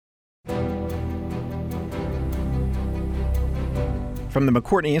From the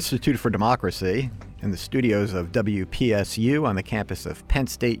McCourtney Institute for Democracy in the studios of WPSU on the campus of Penn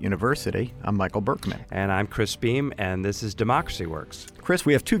State University, I'm Michael Berkman. And I'm Chris Beam, and this is Democracy Works. Chris,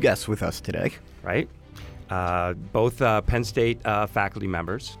 we have two guests with us today. Right. Both Penn State faculty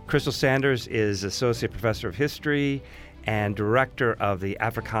members. Crystal Sanders is Associate Professor of History and Director of the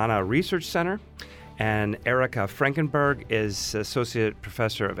Africana Research Center. And Erica Frankenberg is Associate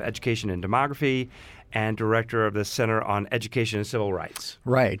Professor of Education and Demography and Director of the Center on Education and Civil Rights.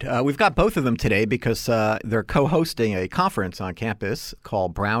 Right. We've got both of them today because they're co-hosting a conference on campus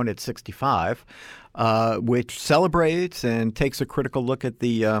called Brown at 65, which celebrates and takes a critical look at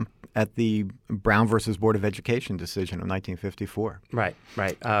the Brown versus Board of Education decision of 1954. Right.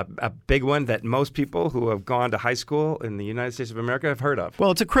 A big one that most people who have gone to high school in the United States of America have heard of.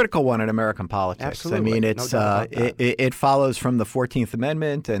 Well, it's a critical one in American politics. Absolutely. I mean, it's it follows from the 14th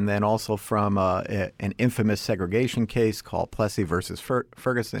Amendment and then also from an infamous segregation case called Plessy versus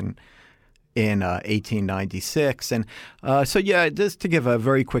Ferguson in 1896. And just to give a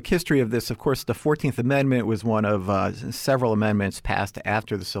very quick history of this, of course, the 14th Amendment was one of several amendments passed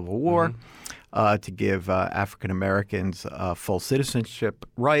after the Civil War to give African Americans full citizenship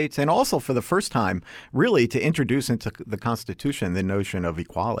rights, and also for the first time, really, to introduce into the Constitution the notion of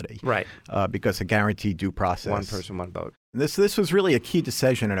equality. Right. Because a guaranteed due process. One person, one vote. This was really a key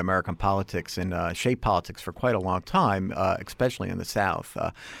decision in American politics and shaped politics for quite a long time, especially in the South,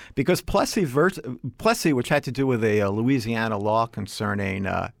 because Plessy, which had to do with a Louisiana law concerning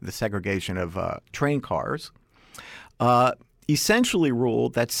the segregation of train cars, essentially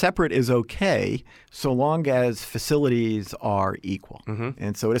ruled that separate is okay so long as facilities are equal.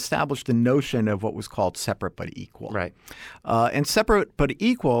 And so it established the notion of what was called separate but equal. Right. And separate but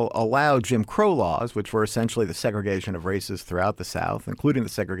equal allowed Jim Crow laws, which were essentially the segregation of races throughout the South, including the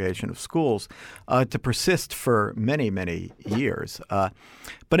segregation of schools, to persist for many, many years.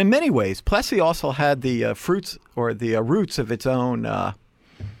 But in many ways, Plessy also had the fruits or the roots of its own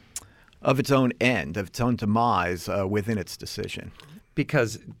end, of its own demise within its decision.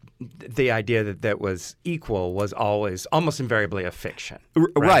 Because the idea that was equal was always almost invariably a fiction.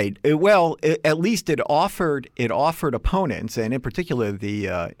 Right. Well, at least it offered opponents, and in particular the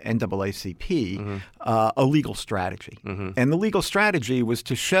NAACP, a legal strategy. And the legal strategy was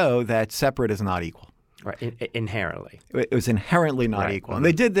to show that separate is not equal. Right, inherently. It was inherently not equal. And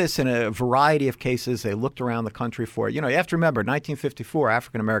they did this in a variety of cases. They looked around the country for it. You have to remember, 1954,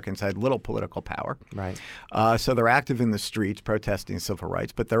 African Americans had little political power. Right. So they're active in the streets protesting civil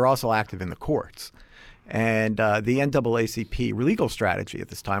rights, but they're also active in the courts. And the NAACP legal strategy at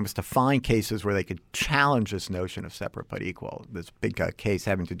this time was to find cases where they could challenge this notion of separate but equal. This big case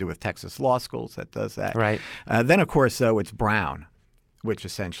having to do with Texas law schools that does that. Right. Then, of course, it's Brown, which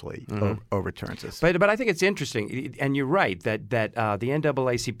essentially overturns this. But I think it's interesting, and you're right, that the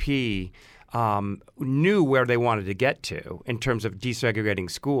NAACP knew where they wanted to get to in terms of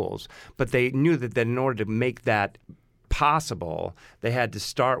desegregating schools, but they knew that in order to make that possible, they had to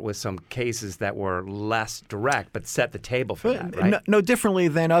start with some cases that were less direct, but set the table for that, right? No differently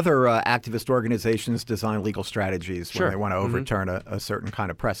than other activist organizations design legal strategies when they want to overturn a certain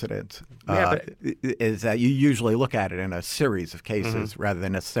kind of precedent. Is that you usually look at it in a series of cases rather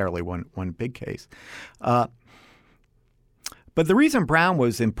than necessarily one big case. But the reason Brown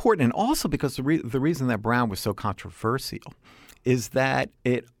was important, and also because the reason that Brown was so controversial, is that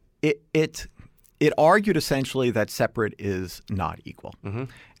it argued essentially that separate is not equal.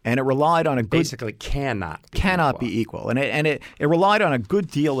 And it relied on basically cannot be equal. And it relied on a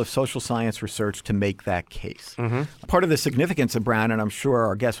good deal of social science research to make that case. Part of the significance of Brown, and I'm sure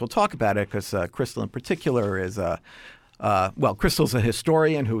our guests will talk about it because Crystal in particular is Crystal's a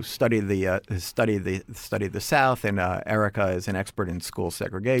historian who studied the South, and Erica is an expert in school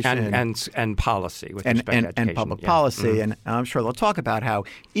segregation and policy with respect to education. And public policy. And I'm sure they'll talk about how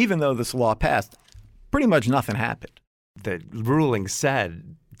even though this law passed, pretty much nothing happened. The ruling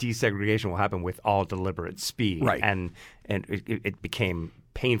said desegregation will happen with all deliberate speed, right? And it became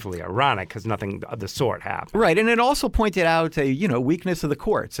painfully ironic because nothing of the sort happened. Right, and it also pointed out a weakness of the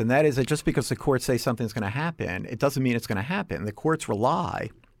courts, and that is that just because the courts say something's going to happen, it doesn't mean it's going to happen. The courts rely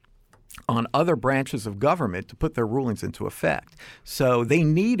on other branches of government to put their rulings into effect. So they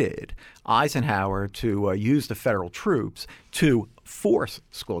needed Eisenhower to use the federal troops to force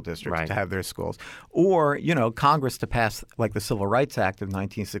school districts to have their schools, or Congress to pass like the Civil Rights Act of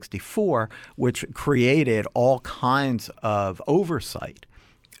 1964, which created all kinds of oversight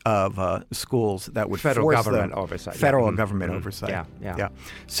of schools that would federal force government them, oversight. Federal government oversight. Yeah.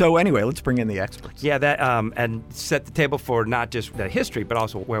 So anyway, let's bring in the experts. Yeah, that and set the table for not just the history, but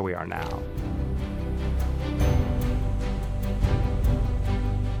also where we are now.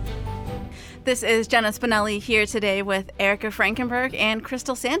 This is Jenna Spinelli here today with Erica Frankenberg and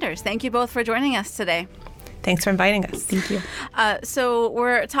Crystal Sanders. Thank you both for joining us today. Thanks for inviting us. Thank you. So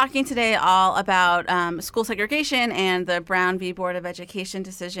we're talking today all about school segregation and the Brown v. Board of Education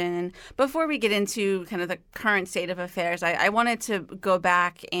decision. Before we get into kind of the current state of affairs, I wanted to go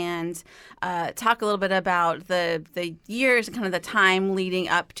back and talk a little bit about the years and kind of the time leading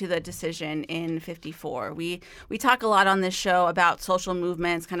up to the decision in 54. We talk a lot on this show about social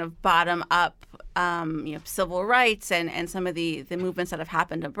movements, kind of bottom up, civil rights and some of the movements that have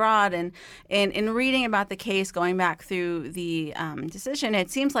happened abroad. And in reading about the case going back through the decision, it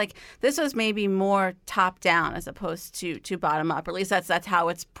seems like this was maybe more top down as opposed to bottom up, or at least that's how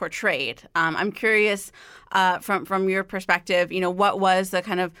it's portrayed. I'm curious from your perspective, what was the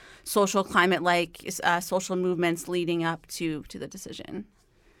kind of social climate like, social movements leading up to the decision?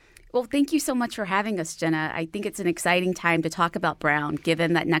 Well, thank you so much for having us, Jenna. I think it's an exciting time to talk about Brown,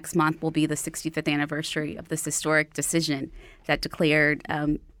 given that next month will be the 65th anniversary of this historic decision that declared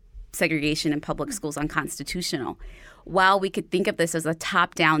segregation in public schools unconstitutional. While we could think of this as a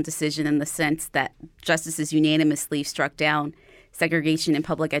top-down decision in the sense that justices unanimously struck down segregation in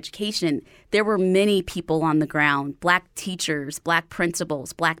public education, there were many people on the ground, Black teachers, Black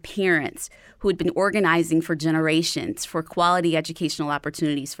principals, Black parents, who had been organizing for generations for quality educational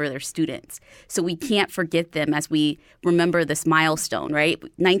opportunities for their students. So we can't forget them as we remember this milestone, right?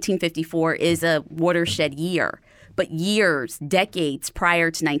 1954 is a watershed year. But years, decades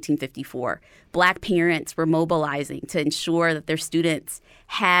prior to 1954, Black parents were mobilizing to ensure that their students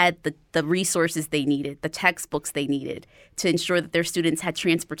had the resources they needed, the textbooks they needed, to ensure that their students had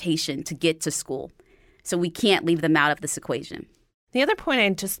transportation to get to school. So we can't leave them out of this equation. The other point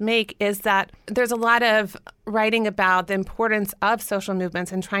I'd just make is that there's a lot of writing about the importance of social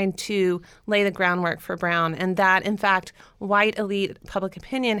movements and trying to lay the groundwork for Brown, and that, in fact, white elite public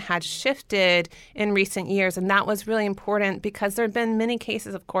opinion had shifted in recent years. And that was really important because there had been many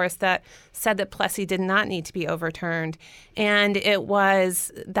cases, of course, that said that Plessy did not need to be overturned. And it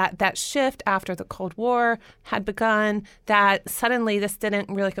was that shift after the Cold War had begun that suddenly this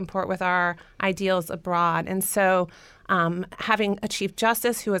didn't really comport with our ideals abroad. And so having a Chief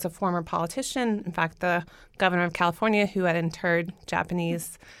Justice who was a former politician, in fact, the governor of California who had interred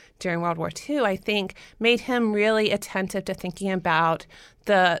Japanese during World War II, I think made him really attentive to thinking about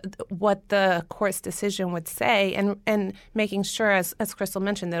what the court's decision would say and making sure, as Crystal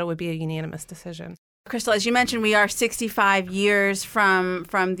mentioned, that it would be a unanimous decision. Crystal, as you mentioned, we are 65 years from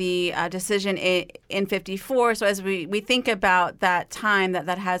the decision in 54. So as we think about that time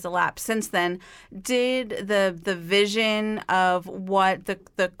that has elapsed since then, did the vision of what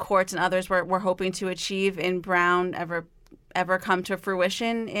the courts and others were hoping to achieve in Brown ever come to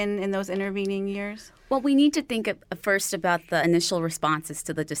fruition in those intervening years? Well, we need to think first about the initial responses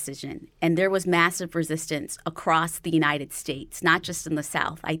to the decision. And there was massive resistance across the United States, not just in the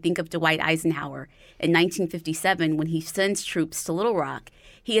South. I think of Dwight Eisenhower in 1957 when he sends troops to Little Rock.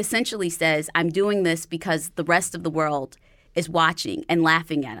 He essentially says, I'm doing this because the rest of the world is watching and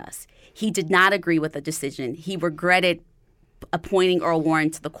laughing at us. He did not agree with the decision. He regretted appointing Earl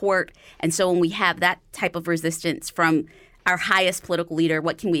Warren to the court. And so when we have that type of resistance from our highest political leader,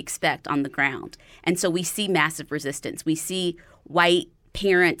 what can we expect on the ground? And so we see massive resistance. We see white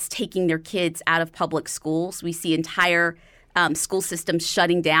parents taking their kids out of public schools. We see entire school systems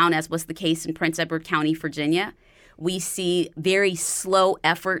shutting down, as was the case in Prince Edward County, Virginia. We see very slow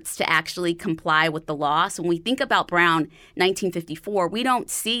efforts to actually comply with the law. So when we think about Brown 1954, we don't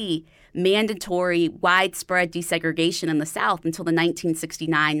see mandatory widespread desegregation in the South until the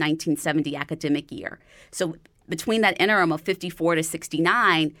 1969-1970 academic year. So between that interim of 54 to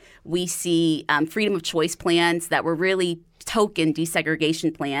 69, we see freedom of choice plans that were really token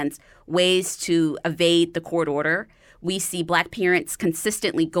desegregation plans, ways to evade the court order. We see Black parents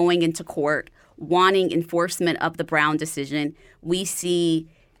consistently going into court, wanting enforcement of the Brown decision. We see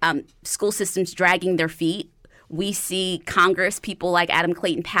school systems dragging their feet. We see Congress, people like Adam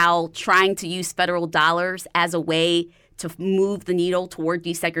Clayton Powell, trying to use federal dollars as a way to move the needle toward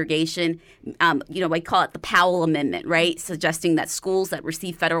desegregation. I call it the Powell Amendment, right? Suggesting that schools that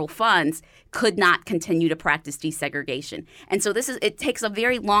receive federal funds could not continue to practice desegregation. And so it takes a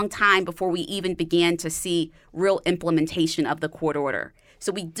very long time before we even began to see real implementation of the court order.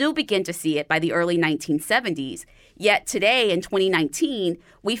 So we do begin to see it by the early 1970s. Yet today, in 2019,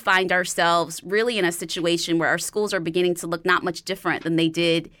 we find ourselves really in a situation where our schools are beginning to look not much different than they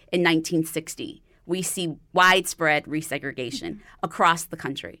did in 1960. We see widespread resegregation across the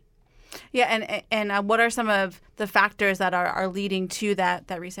country. Yeah, and what are some of the factors that are leading to that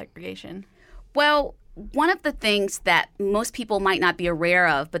resegregation? Well, one of the things that most people might not be aware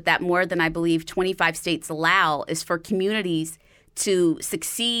of, but that more than I believe 25 states allow, is for communities to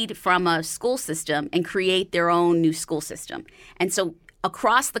succeed from a school system and create their own new school system. And so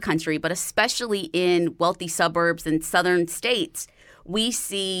across the country, but especially in wealthy suburbs and southern states, we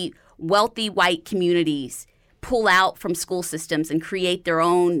see wealthy white communities pull out from school systems and create their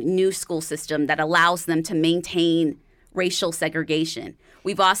own new school system that allows them to maintain racial segregation.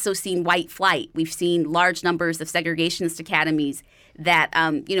 We've also seen white flight. We've seen large numbers of segregationist academies that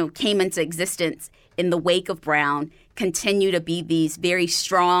came into existence in the wake of Brown, continue to be these very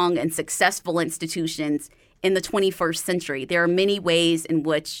strong and successful institutions in the 21st century. There are many ways in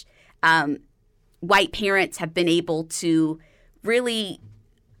which white parents have been able to really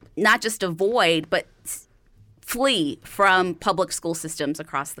not just avoid, but flee from public school systems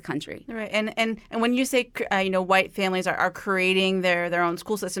across the country. Right. And when you say, white families are creating their own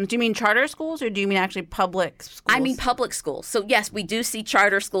school systems, do you mean charter schools or do you mean actually public schools? I mean public schools. So yes, we do see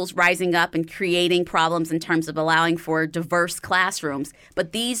charter schools rising up and creating problems in terms of allowing for diverse classrooms.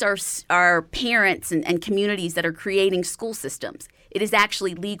 But these are parents and communities that are creating school systems. It is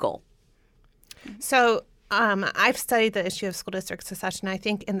actually legal. So I've studied the issue of school district secession. I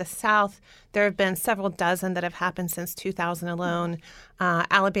think in the South, there have been several dozen that have happened since 2000 alone.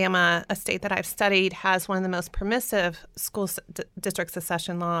 Alabama, a state that I've studied, has one of the most permissive school district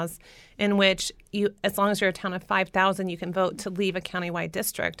secession laws in which as long as you're a town of 5,000, you can vote to leave a countywide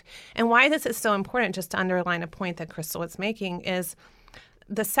district. And why this is so important, just to underline a point that Crystal was making, is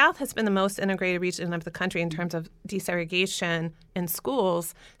the South has been the most integrated region of the country in terms of desegregation in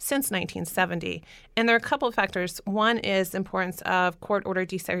schools since 1970. And there are a couple of factors. One is the importance of court-ordered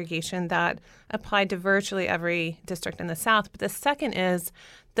desegregation that applied to virtually every district in the South. But the second is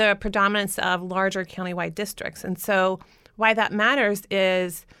the predominance of larger countywide districts. And so why that matters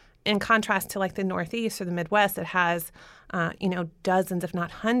is, in contrast to like the Northeast or the Midwest that has dozens, if not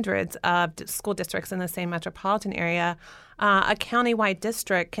hundreds, of school districts in the same metropolitan area, a countywide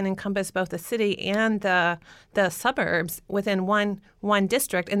district can encompass both the city and the suburbs within one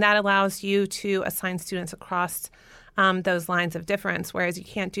district, and that allows you to assign students across those lines of difference, whereas you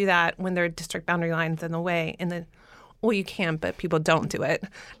can't do that when there are district boundary lines in the way. Well, you can, but people don't do it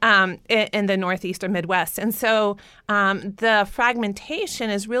in the Northeast or Midwest. And so the fragmentation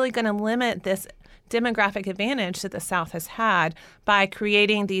is really going to limit this demographic advantage that the South has had by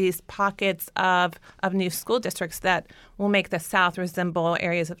creating these pockets of new school districts that will make the South resemble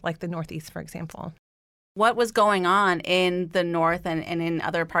areas of like the Northeast, for example. What was going on in the North and in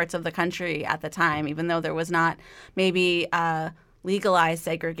other parts of the country at the time, even though there was not maybe legalized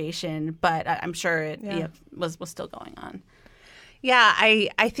segregation, but I'm sure it was still going on? Yeah,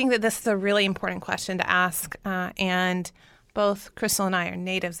 I think that this is a really important question to ask, and both Crystal and I are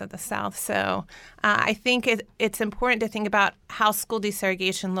natives of the South, so I think it's important to think about how school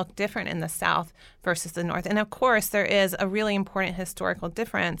desegregation looked different in the South versus the North. And of course, there is a really important historical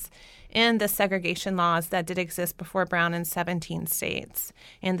difference in the segregation laws that did exist before Brown in 17 states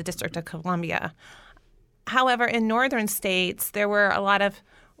and the District of Columbia. However, in northern states, there were a lot of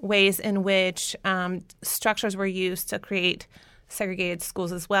ways in which structures were used to create segregated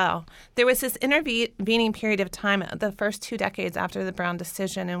schools as well. There was this intervening period of time, the first 2 decades after the Brown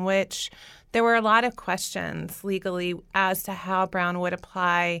decision, in which there were a lot of questions legally as to how Brown would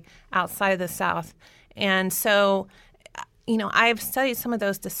apply outside of the South. And so, I've studied some of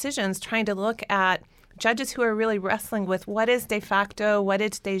those decisions trying to look at judges who are really wrestling with what is de facto, what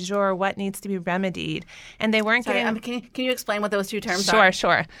is de jure, what needs to be remedied. And they weren't getting... Can you explain what those two terms are?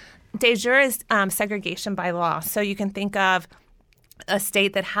 Sure. De jure is segregation by law. So you can think of a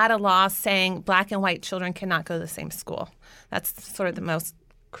state that had a law saying black and white children cannot go to the same school. That's sort of the most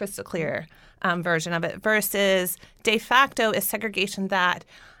crystal clear version of it. Versus de facto is segregation that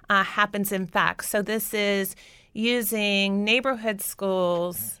happens in fact. So this is using neighborhood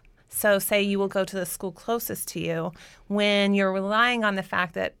schools. So say you will go to the school closest to you when you're relying on the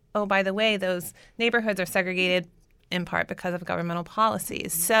fact that, oh, by the way, those neighborhoods are segregated in part because of governmental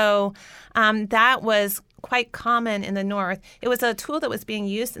policies. So that was quite common in the North. It was a tool that was being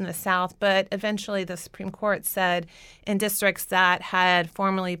used in the South, but eventually the Supreme Court said in districts that had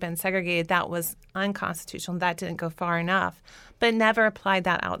formerly been segregated, that was unconstitutional. That didn't go far enough, but never applied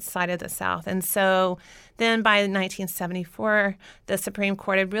that outside of the South. And so then by 1974, the Supreme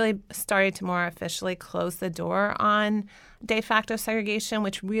Court had really started to more officially close the door on de facto segregation,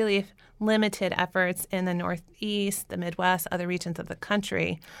 which really limited efforts in the Northeast, the Midwest, other regions of the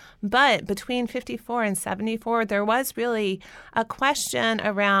country. But between 54 and 74, there was really a question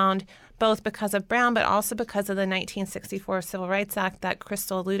around, both because of Brown, but also because of the 1964 Civil Rights Act that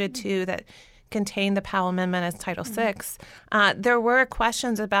Crystal alluded to, that contained the Powell Amendment as Title VI, there were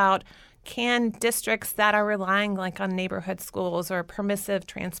questions about, can districts that are relying on neighborhood schools or permissive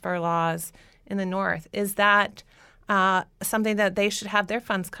transfer laws in the North, is that something that they should have their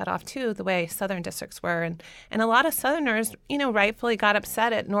funds cut off too, the way Southern districts were? And a lot of Southerners, rightfully got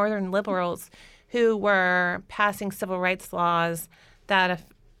upset at Northern liberals who were passing civil rights laws that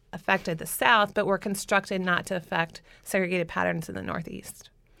affected the South, but were constructed not to affect segregated patterns in the Northeast.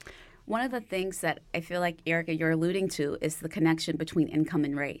 One of the things that I feel like, Erica, you're alluding to is the connection between income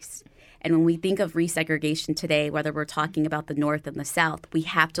and race. And when we think of resegregation today, whether we're talking about the North and the South, we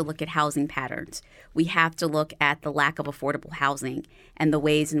have to look at housing patterns. We have to look at the lack of affordable housing and the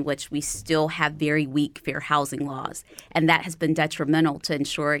ways in which we still have very weak fair housing laws. And that has been detrimental to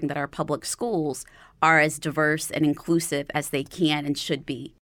ensuring that our public schools are as diverse and inclusive as they can and should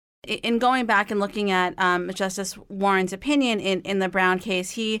be. In going back and looking at Justice Warren's opinion in the Brown case,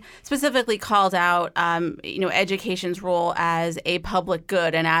 he specifically called out, education's role as a public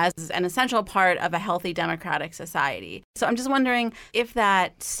good and as an essential part of a healthy democratic society. So I'm just wondering if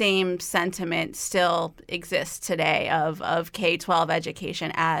that same sentiment still exists today of K-12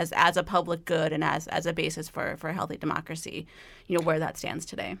 education as a public good and as a basis for a healthy democracy, where that stands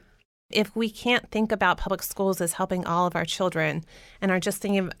today. If we can't think about public schools as helping all of our children and are just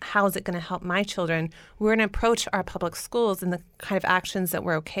thinking of how is it going to help my children, we're going to approach our public schools and the kind of actions that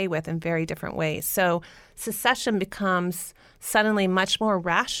we're okay with in very different ways. So secession becomes suddenly much more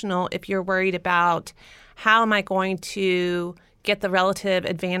rational if you're worried about how am I going to get the relative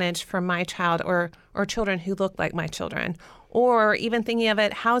advantage for my child or children who look like my children. Or even thinking of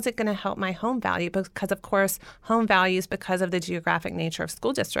it, how is it going to help my home value? Because, of course, home values, because of the geographic nature of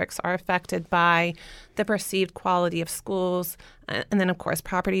school districts, are affected by the perceived quality of schools, and then, of course,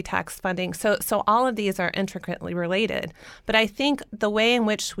 property tax funding. So all of these are intricately related. But I think the way in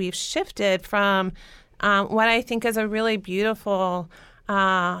which we've shifted from what I think is a really beautiful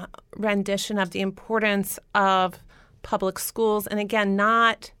rendition of the importance of public schools, and again,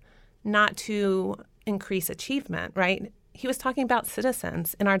 not to increase achievement, right? He was talking about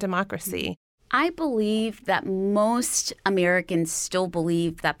citizens in our democracy. I believe that most Americans still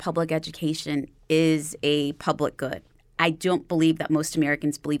believe that public education is a public good. I don't believe that most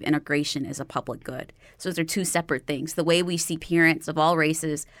Americans believe integration is a public good. So those are two separate things. The way we see parents of all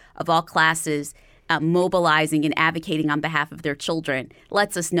races, of all classes, mobilizing and advocating on behalf of their children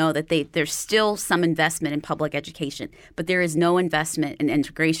lets us know that there's still some investment in public education, but there is no investment in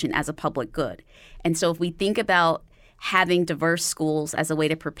integration as a public good. And so if we think about having diverse schools as a way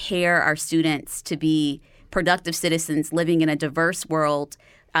to prepare our students to be productive citizens living in a diverse world,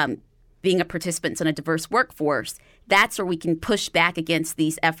 being a participant in a diverse workforce, that's where we can push back against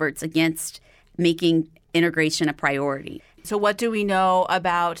these efforts against making integration a priority. So what do we know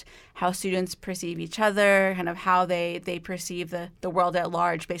about how students perceive each other, kind of how they perceive the world at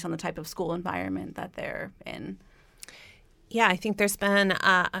large based on the type of school environment that they're in? Yeah, I think there's been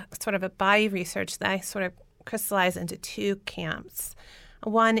a sort of a body of research that I sort of crystallize into two camps.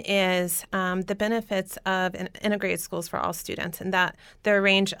 One is the benefits of integrated schools for all students, and that there are a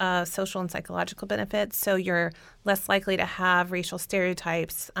range of social and psychological benefits. So you're less likely to have racial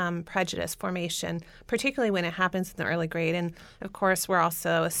stereotypes, prejudice formation, particularly when it happens in the early grade. And of course, we're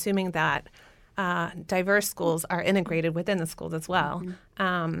also assuming that diverse schools are integrated within the schools as well.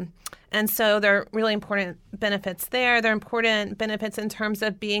 Mm-hmm. And so there are really important benefits there. There are important benefits in terms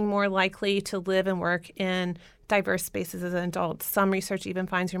of being more likely to live and work in diverse spaces as an adult. Some research even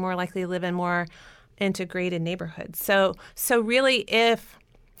finds you're more likely to live in more integrated neighborhoods. So really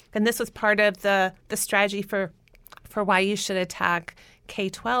and this was part of the strategy for why you should attack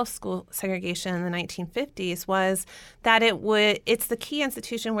K-12 school segregation in the 1950s, was that it's the key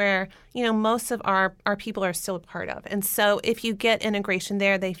institution where, most of our people are still a part of. And so if you get integration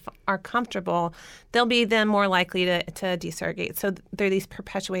there, they are comfortable, they'll be then more likely to desegregate. So there are these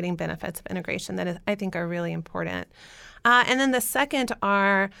perpetuating benefits of integration that I think are really important. And then the second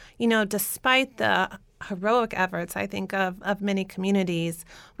are, despite the heroic efforts, I think, of many communities,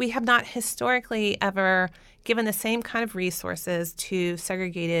 we have not historically ever given the same kind of resources to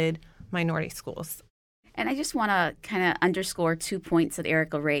segregated minority schools. And I just want to kind of underscore 2 points that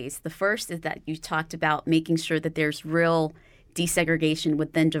Erica raised. The first is that you talked about making sure that there's real desegregation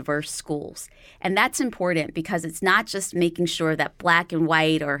within diverse schools. And that's important because it's not just making sure that Black and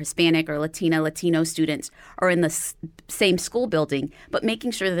white or Hispanic or Latino students are in the same school building, but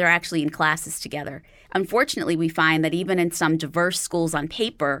making sure that they're actually in classes together. Unfortunately, we find that even in some diverse schools on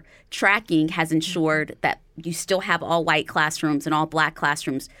paper, tracking has ensured that you still have all white classrooms and all black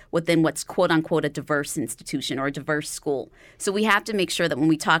classrooms within what's quote unquote a diverse institution or a diverse school. So we have to make sure that when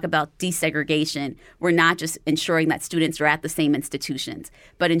we talk about desegregation, we're not just ensuring that students are at the same institutions,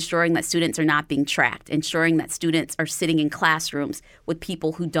 but ensuring that students are not being tracked, ensuring that students are sitting in classrooms with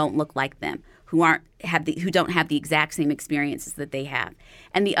people who don't look like them, who don't have the exact same experiences that they have.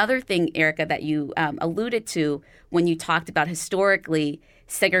 And the other thing, Erica, that you alluded to when you talked about historically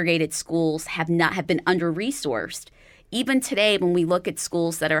segregated schools have been under-resourced. Even today, when we look at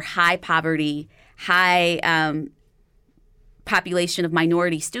schools that are high poverty, high population of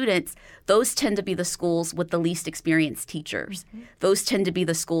minority students, those tend to be the schools with the least experienced teachers. Mm-hmm. Those tend to be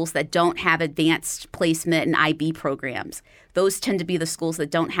the schools that don't have advanced placement and IB programs. Those tend to be the schools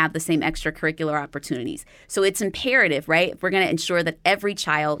that don't have the same extracurricular opportunities. So it's imperative, right? If we're going to ensure that every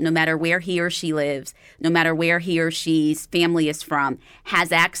child, no matter where he or she lives, no matter where he or she's family is from,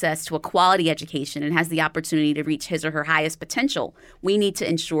 has access to a quality education and has the opportunity to reach his or her highest potential, we need to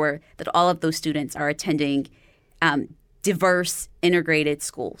ensure that all of those students are attending diverse, integrated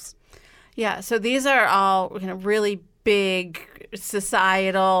schools. Yeah, so these are all kind of really big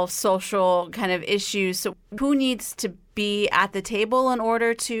societal, social kind of issues. So who needs to be at the table in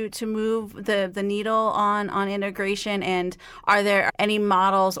order to move the needle on integration? And are there any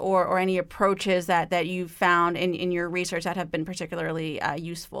models or any approaches that you've found in your research that have been particularly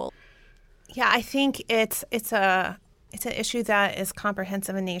useful? Yeah, I think it's an issue that is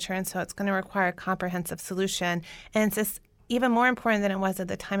comprehensive in nature, and so it's going to require a comprehensive solution. And it's just even more important than it was at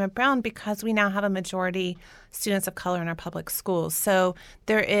the time of Brown because we now have a majority students of color in our public schools. So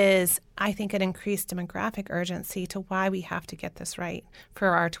there is, I think, an increased demographic urgency to why we have to get this right for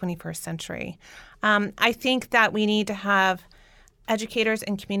our 21st century. I think that we need to have educators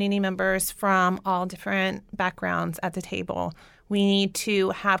and community members from all different backgrounds at the table. We need to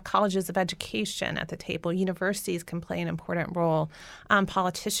have colleges of education at the table. Universities can play an important role.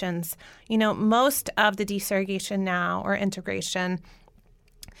 Politicians. Most of the desegregation now or integration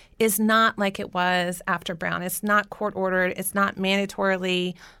is not like it was after Brown. It's not court-ordered. It's not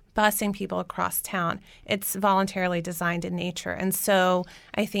mandatorily busing people across town. It's voluntarily designed in nature. And so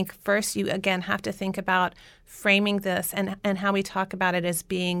I think first you, again, have to think about framing this and how we talk about it as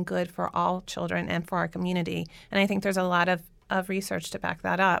being good for all children and for our community. And I think there's a lot of research to back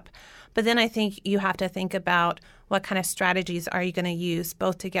that up. But then I think you have to think about what kind of strategies are you going to use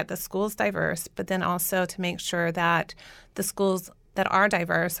both to get the schools diverse, but then also to make sure that the schools that are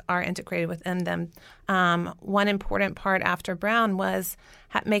diverse are integrated within them. One important part after Brown was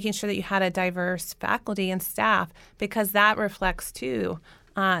making sure that you had a diverse faculty and staff, because that reflects too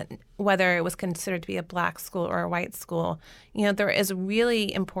whether it was considered to be a black school or a white school. There is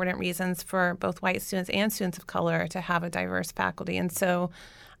really important reasons for both white students and students of color to have a diverse faculty. And so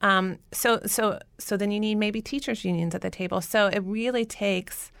then you need maybe teachers' unions at the table. So it really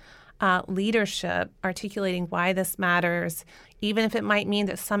takes leadership articulating why this matters, even if it might mean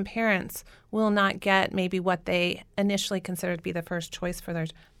that some parents will not get maybe what they initially considered to be the first choice for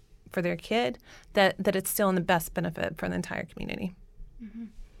their kid, that it's still in the best benefit for the entire community. Mm-hmm.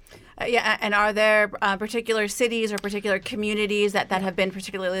 And are there particular cities or particular communities that have been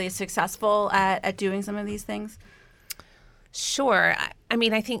particularly successful at doing some of these things? Sure. I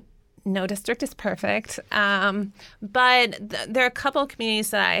mean, I think no district is perfect, but there are a couple of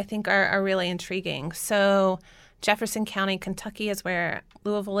communities that I think are really intriguing. So Jefferson County, Kentucky is where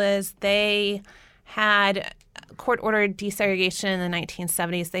Louisville is. They had court-ordered desegregation in the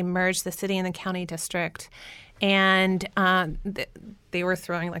 1970s. They merged the city and the county district. And they were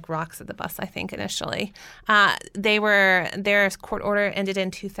throwing like rocks at the bus, I think, initially. Their court order ended in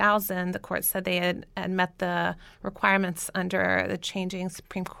 2000. The court said they had met the requirements under the changing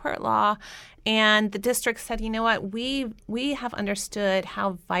Supreme Court law. And the district said, you know what, we have understood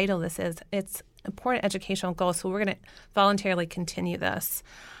how vital this is. It's important educational goal, so we're going to voluntarily continue this.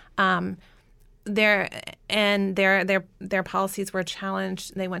 Their policies were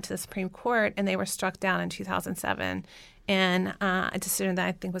challenged. They went to the Supreme Court, and they were struck down in 2007 in a decision that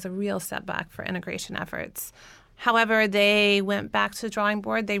I think was a real setback for integration efforts. However, they went back to the drawing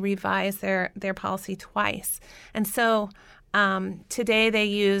board. They revised their policy twice. And so today they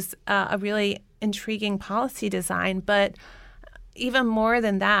use a really intriguing policy design. But even more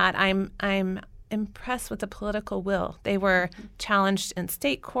than that, I'm impressed with the political will. They were challenged in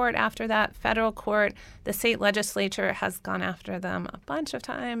state court after that, federal court. The state legislature has gone after them a bunch of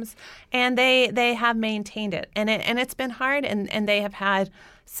times, and they have maintained it. And it's been hard, and they have had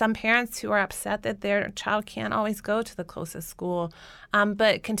some parents who are upset that their child can't always go to the closest school.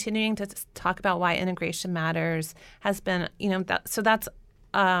 But continuing to talk about why integration matters has been, so that's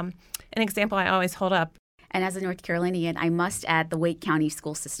an example I always hold up. And as a North Carolinian, I must add the Wake County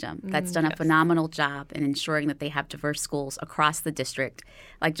school system that's done a phenomenal job in ensuring that they have diverse schools across the district.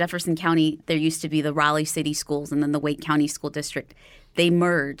 Like Jefferson County, there used to be the Raleigh City Schools and then the Wake County School District. They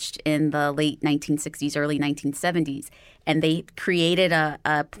merged in the late 1960s, early 1970s, and they created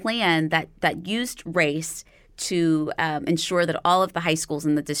a plan that used race to ensure that all of the high schools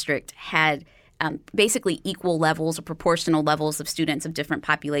in the district had basically equal levels or proportional levels of students of different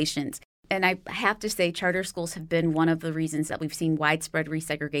populations. And I have to say, charter schools have been one of the reasons that we've seen widespread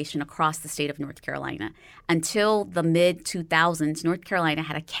resegregation across the state of North Carolina. Until the mid-2000s, North Carolina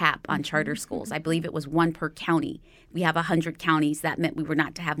had a cap on charter schools. I believe it was 1 per county. We have 100 counties. That meant we were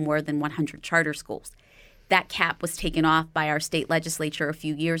not to have more than 100 charter schools. That cap was taken off by our state legislature a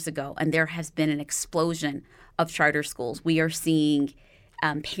few years ago, and there has been an explosion of charter schools. We are seeing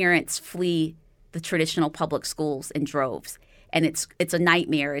parents flee the traditional public schools in droves. And it's a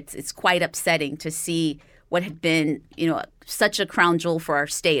nightmare. It's quite upsetting to see what had been, such a crown jewel for our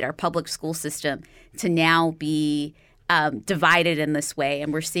state, our public school system, to now be divided in this way.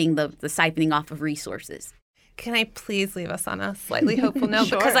 And we're seeing the siphoning off of resources. Can I please leave us on a slightly hopeful note?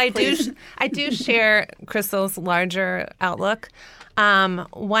 Sure, because please. I do share Crystal's larger outlook.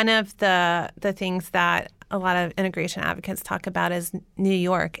 One of the things that a lot of integration advocates talk about is New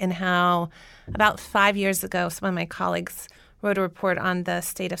York, and how about 5 years ago, some of my colleagues wrote a report on the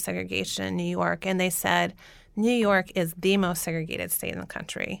state of segregation in New York, and they said New York is the most segregated state in the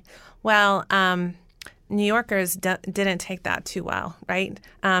country. Well, New Yorkers didn't take that too well, right?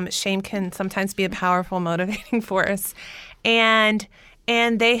 Shame can sometimes be a powerful motivating force. And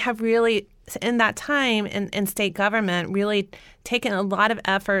they have really, in that time in state government, really taken a lot of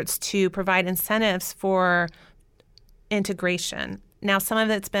efforts to provide incentives for integration. Now, some of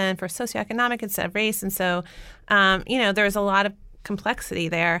it's been for socioeconomic instead of race. And so, there's a lot of complexity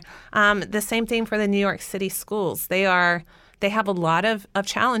there. The same thing for the New York City schools. They have a lot of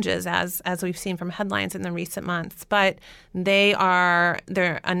challenges, as we've seen from headlines in the recent months. But there are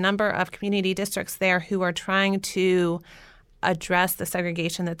a number of community districts there who are trying to address the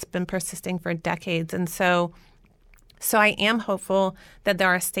segregation that's been persisting for decades. And so I am hopeful that there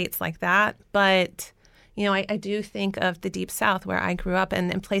are states like that. But I do think of the Deep South where I grew up,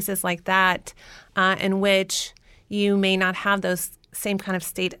 and in places like that in which you may not have those same kind of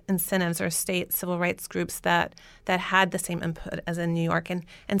state incentives or state civil rights groups that had the same input as in New York.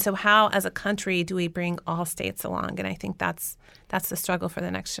 And so how, as a country, do we bring all states along? And I think that's the struggle for the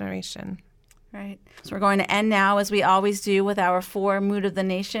next generation. Right. So we're going to end now, as we always do, with our 4 Mood of the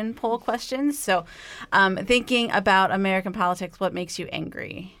Nation poll questions. So thinking about American politics, what makes you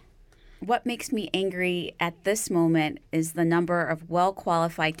angry? What makes me angry at this moment is the number of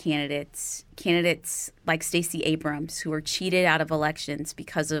well-qualified candidates like Stacey Abrams, who are cheated out of elections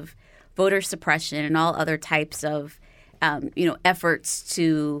because of voter suppression and all other types of, efforts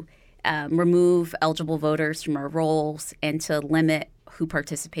to remove eligible voters from our rolls and to limit who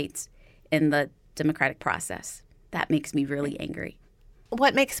participates in the democratic process. That makes me really angry.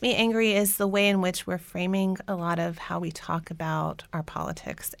 What makes me angry is the way in which we're framing a lot of how we talk about our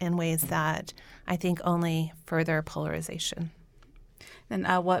politics in ways that I think only further polarization. And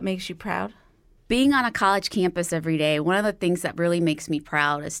what makes you proud? Being on a college campus every day, one of the things that really makes me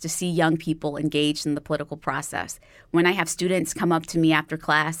proud is to see young people engaged in the political process. When I have students come up to me after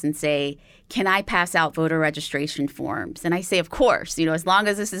class and say, "Can I pass out voter registration forms?" And I say, of course, as long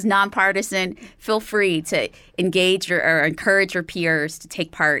as this is nonpartisan, feel free to engage or encourage your peers to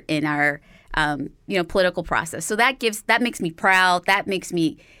take part in our, political process. So that makes me proud. That makes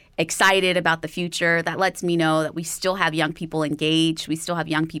me excited about the future. That lets me know that we still have young people engaged. We still have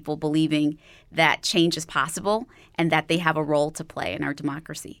young people believing that change is possible and that they have a role to play in our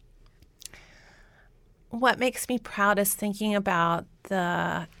democracy. What makes me proud is thinking about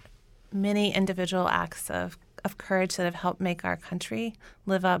the many individual acts of courage that have helped make our country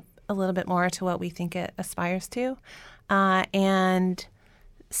live up a little bit more to what we think it aspires to. And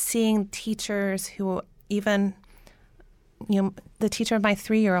seeing teachers who even the teacher of my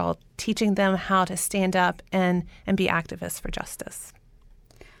 3-year-old, teaching them how to stand up and be activists for justice.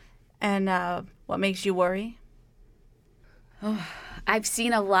 And what makes you worry? I've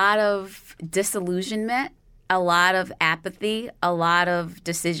seen a lot of disillusionment, a lot of apathy, a lot of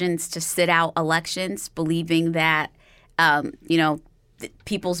decisions to sit out elections, believing that,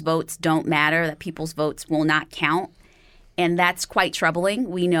 people's votes don't matter, that people's votes will not count. And that's quite troubling.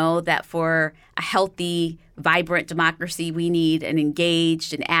 We know that for a healthy, vibrant democracy, we need an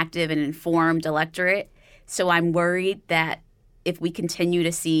engaged and active and informed electorate. So I'm worried that if we continue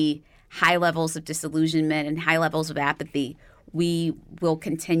to see high levels of disillusionment and high levels of apathy, we will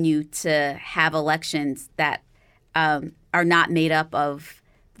continue to have elections that are not made up of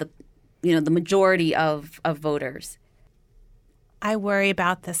the majority of voters. I worry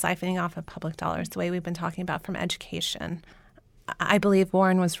about the siphoning off of public dollars, the way we've been talking about from education. I believe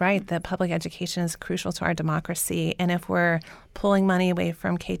Warren was right that public education is crucial to our democracy. And if we're pulling money away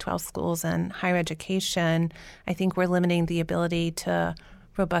from K-12 schools and higher education, I think we're limiting the ability to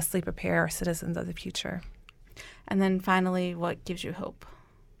robustly prepare our citizens of the future. And then finally, what gives you hope?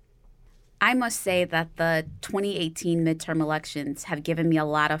 I must say that the 2018 midterm elections have given me a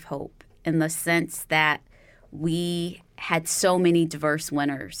lot of hope in the sense that we had so many diverse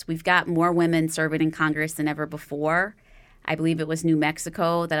winners. We've got more women serving in Congress than ever before. I believe it was New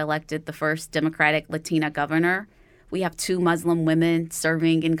Mexico that elected the first Democratic Latina governor. We have 2 Muslim women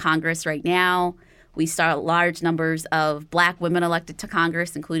serving in Congress right now. We saw large numbers of Black women elected to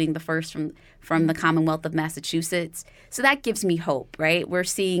Congress, including the first from the Commonwealth of Massachusetts. So that gives me hope, right? We're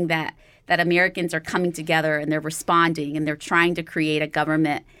seeing that Americans are coming together and they're responding and they're trying to create a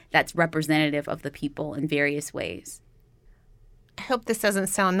government that's representative of the people in various ways. I hope this doesn't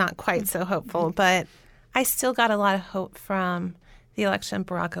sound not quite so hopeful, but I still got a lot of hope from the election of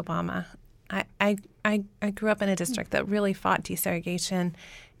Barack Obama. I grew up in a district that really fought desegregation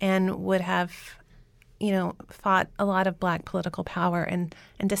and would have, fought a lot of Black political power. And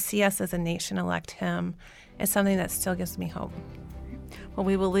to see us as a nation elect him is something that still gives me hope. Well,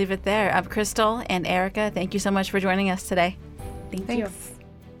 we will leave it there. Crystal and Erica, thank you so much for joining us today. Thanks. You.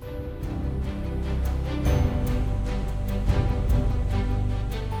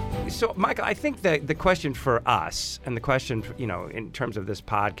 So, Michael, I think that the question for us and the question, in terms of this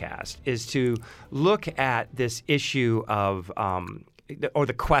podcast is to look at this issue of, or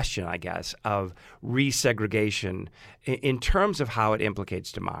the question, I guess, of resegregation in terms of how it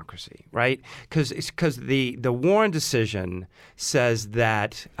implicates democracy, right? Because the Warren decision says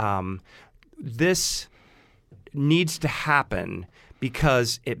that this needs to happen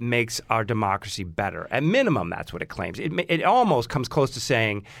because it makes our democracy better. At minimum, that's what it claims. It almost comes close to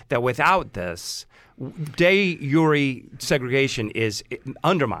saying that without this, de jure segregation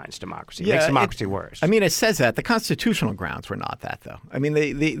undermines democracy, makes democracy worse. I mean, it says that. The constitutional grounds were not that, though. I mean,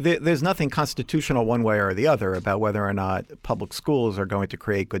 there's nothing constitutional one way or the other about whether or not public schools are going to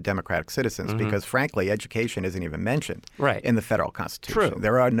create good democratic citizens because, frankly, education isn't even mentioned in the federal constitution. True.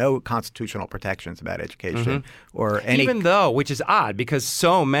 There are no constitutional protections about education or any... Even though, which is odd, because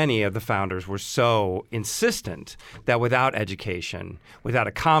so many of the founders were so insistent that without education, without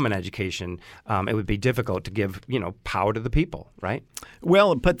a common education, it would be difficult to give, power to the people, right?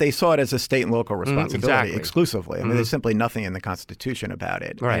 Well, but they saw it as a state and local responsibility exclusively. I mean, there's simply nothing in the Constitution about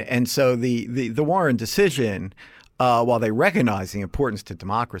it. Right. And so the Warren decision, while they recognize the importance to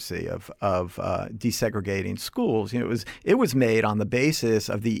democracy of desegregating schools, it was made on the basis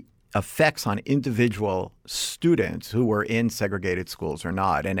of the effects on individual students who were in segregated schools or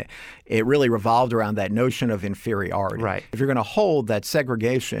not. And it really revolved around that notion of inferiority. Right. If you're going to hold that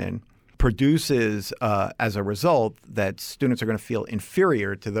segregation produces, as a result, that students are going to feel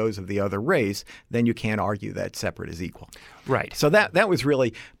inferior to those of the other race, then you can't argue that separate is equal. Right. So that was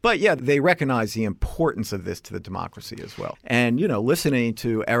really, but yeah, they recognize the importance of this to the democracy as well. And listening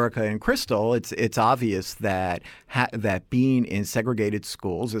to Erica and Crystal, it's obvious that that being in segregated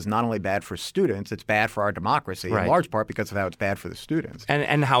schools is not only bad for students, it's bad for our democracy in large part because of how it's bad for the students.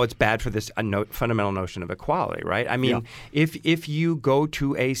 And how it's bad for this fundamental notion of equality, right? I mean, if you go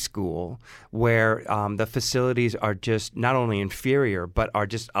to a school where the facilities are just not only inferior but are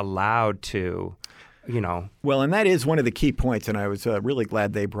just allowed to Well, and that is one of the key points, and I was really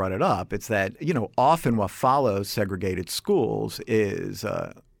glad they brought it up. It's that, often what follows segregated schools is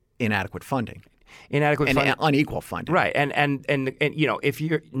inadequate funding. Funding. Unequal funding. Right. And if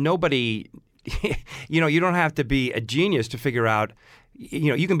you're nobody, you don't have to be a genius to figure out,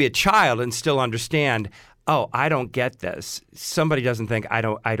 you can be a child and still understand, oh, I don't get this. Somebody doesn't think I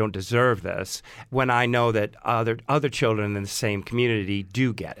don't deserve this, when I know that other children in the same community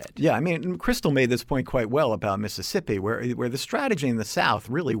do get it. Yeah, I mean, Crystal made this point quite well about Mississippi, where the strategy in the South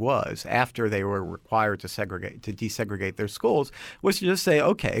really was, after they were required to desegregate their schools, was to just say,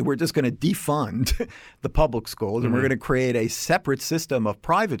 okay, we're just going to defund the public schools, and we're going to create a separate system of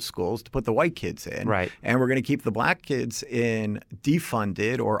private schools to put the white kids in, right? And we're going to keep the black kids in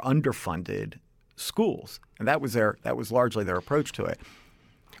defunded or underfunded schools, and that was largely their approach to it.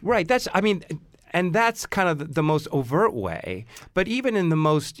 Right. And that's kind of the most overt way. But even in the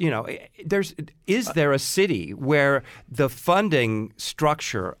most, is there a city where the funding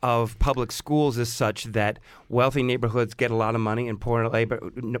structure of public schools is such that wealthy neighborhoods get a lot of money and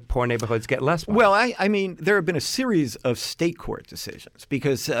poor neighborhoods get less money? Well, I mean, there have been a series of state court decisions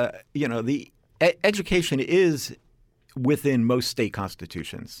because, the education is within most state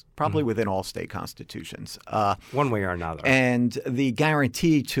constitutions, probably within all state constitutions. One way or another. And the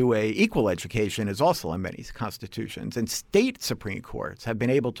guarantee to a equal education is also in many constitutions. And state Supreme Courts have been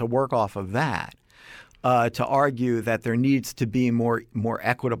able to work off of that to argue that there needs to be more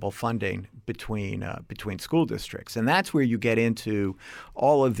equitable funding between school districts. And that's where you get into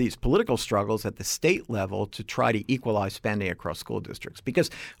all of these political struggles at the state level to try to equalize spending across school districts. Because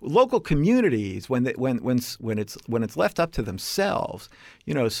local communities, when it's left up to themselves,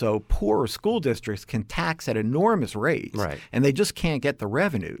 so poorer school districts can tax at enormous rates, right, and they just can't get the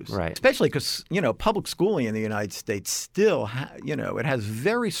revenues. Right. Especially because public schooling in the United States still, it has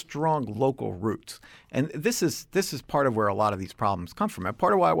very strong local roots. And this is part of where a lot of these problems come from. And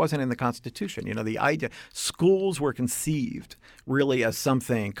part of why it wasn't in the Constitution. The idea schools were conceived really as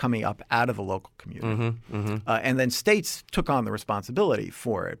something coming up out of the local community, and then states took on the responsibility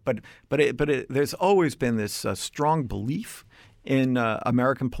for it. But there's always been this strong belief in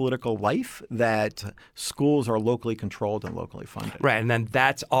American political life that schools are locally controlled and locally funded. Right, and then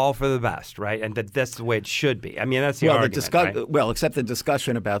that's all for the best, right? And that's the way it should be. I mean, that's the argument, right? Well, except the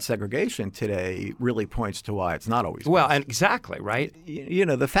discussion about segregation today really points to why it's not always well, best. And exactly, right?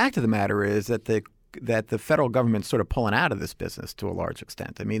 The fact of the matter is that the federal government's sort of pulling out of this business to a large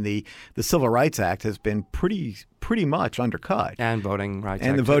extent. I mean, the Civil Rights Act has been pretty much undercut, and Voting Rights Act,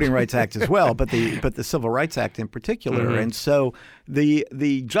 and the Voting Rights Act as well, but the Civil Rights Act in particular. And so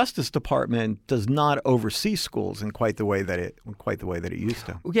the Justice Department does not oversee schools in quite the way that it used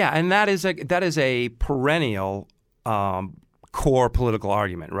to. Yeah, and that is a perennial core political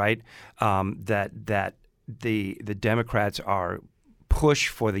argument, right? That the Democrats are push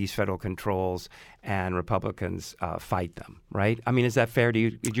for these federal controls and Republicans fight them, right? I mean, is that fair?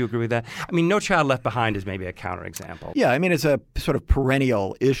 Did you agree with that? I mean, No Child Left Behind is maybe a counterexample. Yeah, I mean, it's a sort of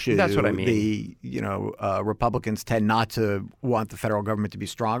perennial issue. That's what I mean. Republicans tend not to want the federal government to be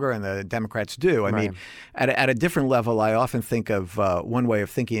stronger, and the Democrats do. I mean, at a different level, I often think of one way of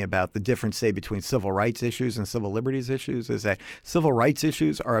thinking about the difference, say, between civil rights issues and civil liberties issues is that civil rights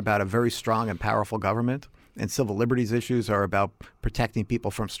issues are about a very strong and powerful government, and civil liberties issues are about protecting people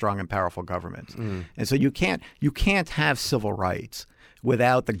from strong and powerful governments. And so you can't have civil rights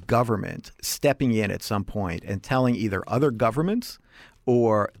without the government stepping in at some point and telling either other governments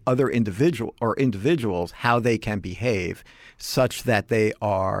or other individuals how they can behave such that they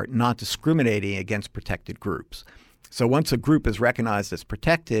are not discriminating against protected groups. So once a group is recognized as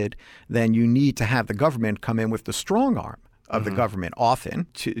protected, then you need to have the government come in with the strong arm of the government often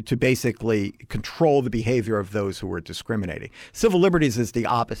to basically control the behavior of those who are discriminating. Civil liberties is the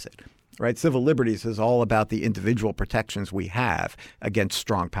opposite. Right? Civil liberties is all about the individual protections we have against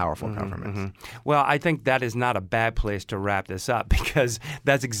strong, powerful governments. Well, I think that is not a bad place to wrap this up because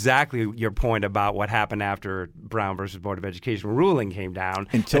that's exactly your point about what happened after Brown versus Board of Education ruling came down,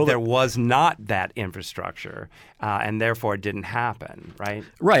 that there was not that infrastructure, and therefore it didn't happen, right?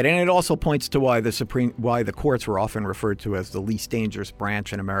 Right, and it also points to why the courts were often referred to as the least dangerous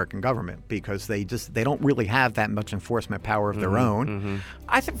branch in American government because they don't really have that much enforcement power of their own.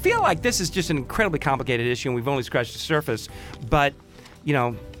 I feel like this is just an incredibly complicated issue, and we've only scratched the surface. But,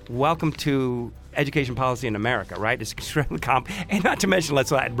 welcome to education policy in America, right? It's extremely and not to mention,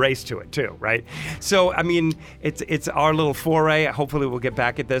 let's add race to it too, right? So, I mean, it's our little foray. Hopefully, we'll get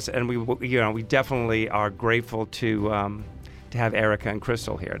back at this, and we definitely are grateful to have Erica and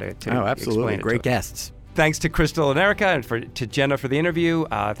Crystal here to absolutely explain it great guests. Thanks to Crystal and Erica and to Jenna for the interview.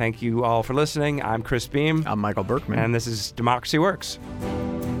 Thank you all for listening. I'm Chris Beam. I'm Michael Berkman. And this is Democracy Works.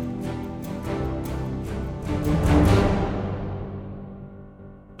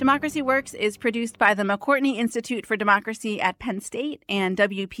 Democracy Works is produced by the McCourtney Institute for Democracy at Penn State and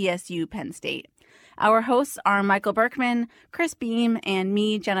WPSU Penn State. Our hosts are Michael Berkman, Chris Beam, and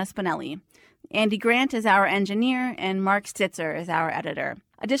me, Jenna Spinelli. Andy Grant is our engineer, and Mark Stitzer is our editor.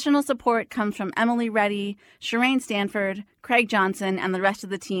 Additional support comes from Emily Reddy, Shireen Stanford, Craig Johnson, and the rest of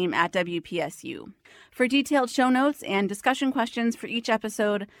the team at WPSU. For detailed show notes and discussion questions for each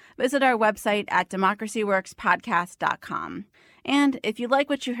episode, visit our website at democracyworkspodcast.com. And if you like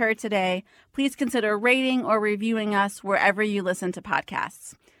what you heard today, please consider rating or reviewing us wherever you listen to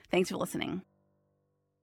podcasts. Thanks for listening.